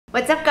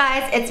What's up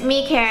guys, it's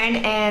me Karen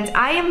and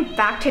I am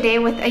back today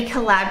with a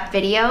collab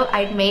video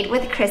I made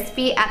with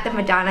Chrisspy at the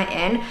Madonna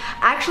Inn.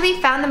 I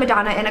actually found the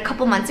Madonna Inn a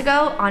couple months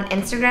ago on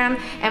Instagram,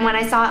 and when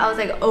I saw it I was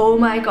like, oh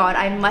my god,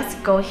 I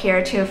must go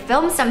here to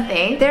film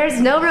something. There's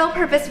no real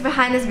purpose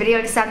behind this video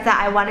except that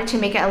I wanted to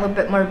make it a little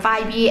bit more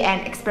vibey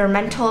and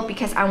experimental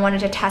because I wanted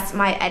to test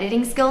my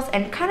editing skills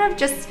and kind of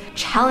just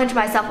challenge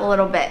myself a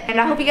little bit. And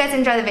I hope you guys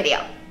enjoy the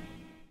video.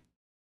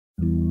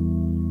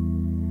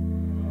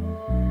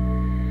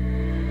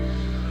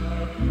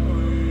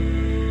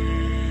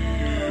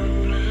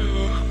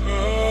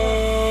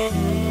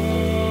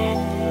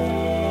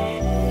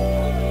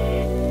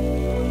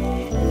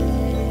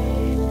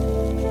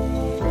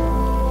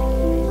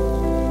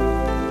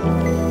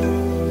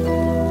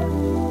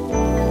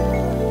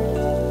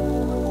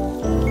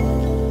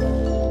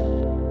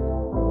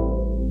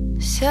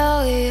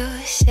 So you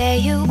say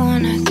you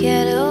wanna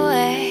get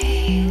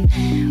away.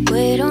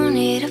 We don't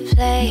need a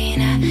plane,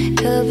 I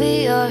could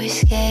be your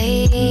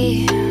escape.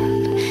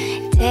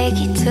 Take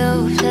you to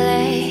a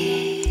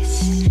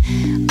place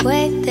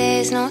where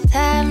there's no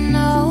time,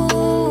 no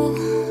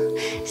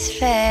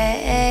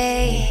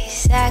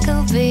space. I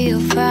could be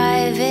your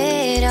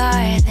private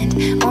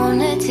island on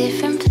a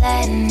different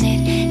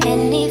planet.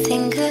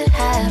 Anything could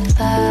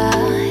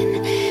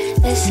happen.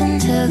 Listen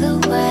to the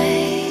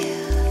waves,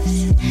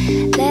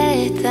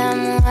 let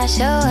them wash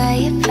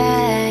away your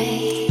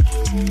pain.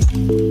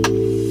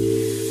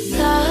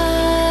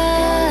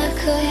 Love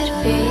could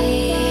be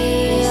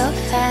your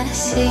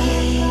fantasy.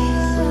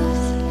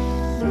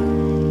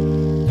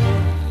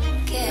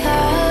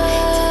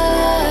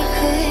 Love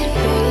could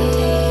be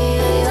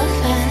your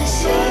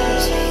fantasy.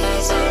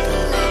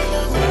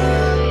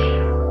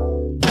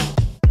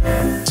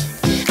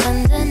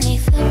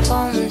 Underneath the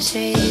palm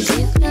trees,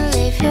 you can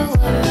leave your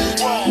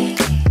worries.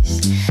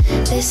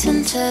 Listen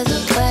to the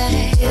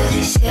way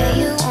you say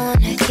you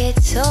wanna get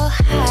so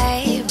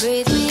high.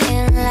 Breathe me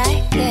in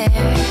like air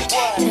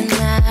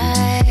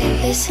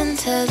tonight. Listen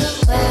to the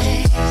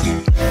way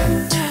you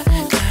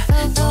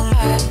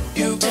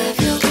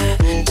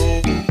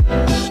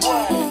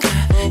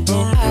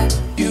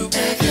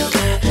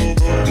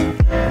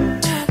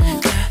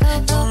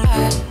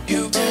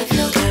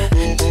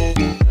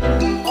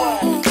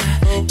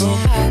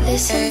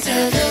listen to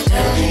the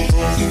way.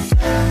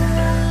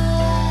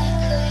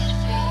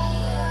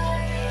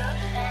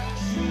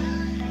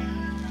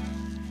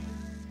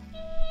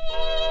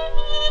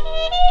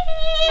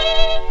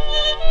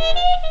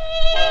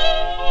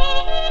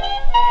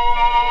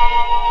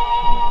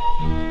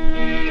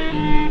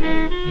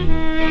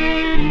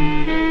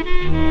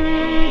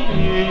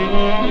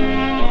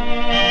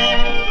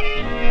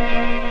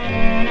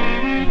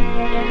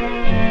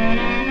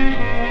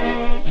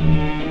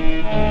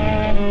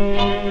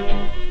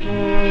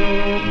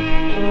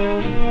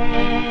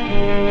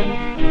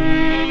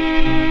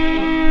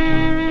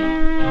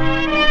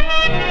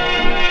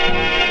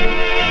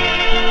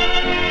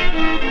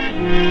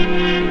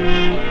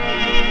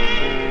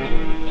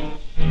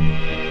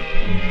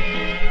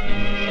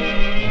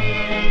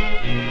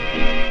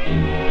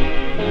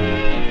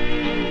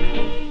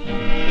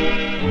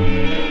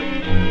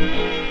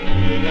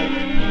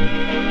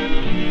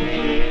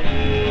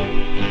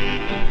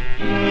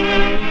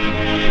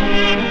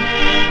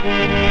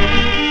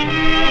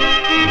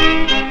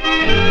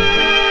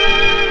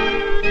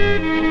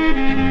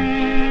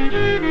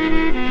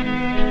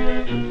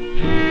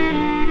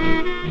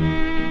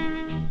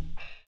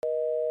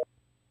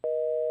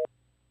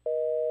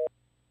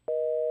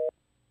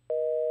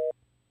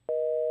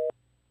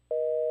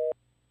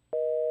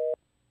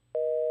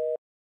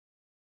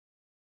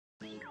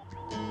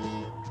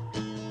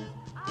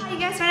 You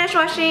guys finished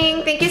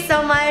watching. Thank you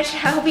so much.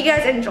 I hope you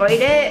guys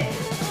enjoyed it.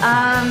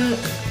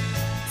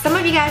 Some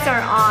of you guys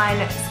are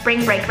on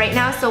spring break right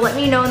now, so let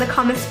me know in the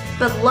comments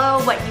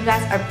below what you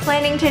guys are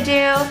planning to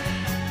do.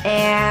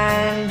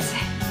 And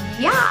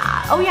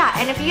yeah, oh yeah,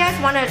 and if you guys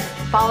want to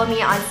follow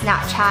me on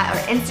Snapchat or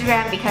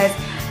Instagram, because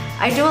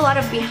I do a lot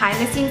of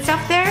behind the scenes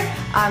stuff there,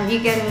 you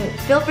can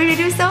feel free to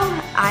do so.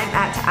 I'm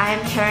at I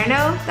am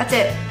Kareno. That's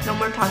it. No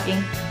more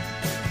talking.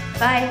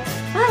 Bye.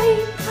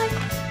 Bye.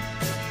 Bye.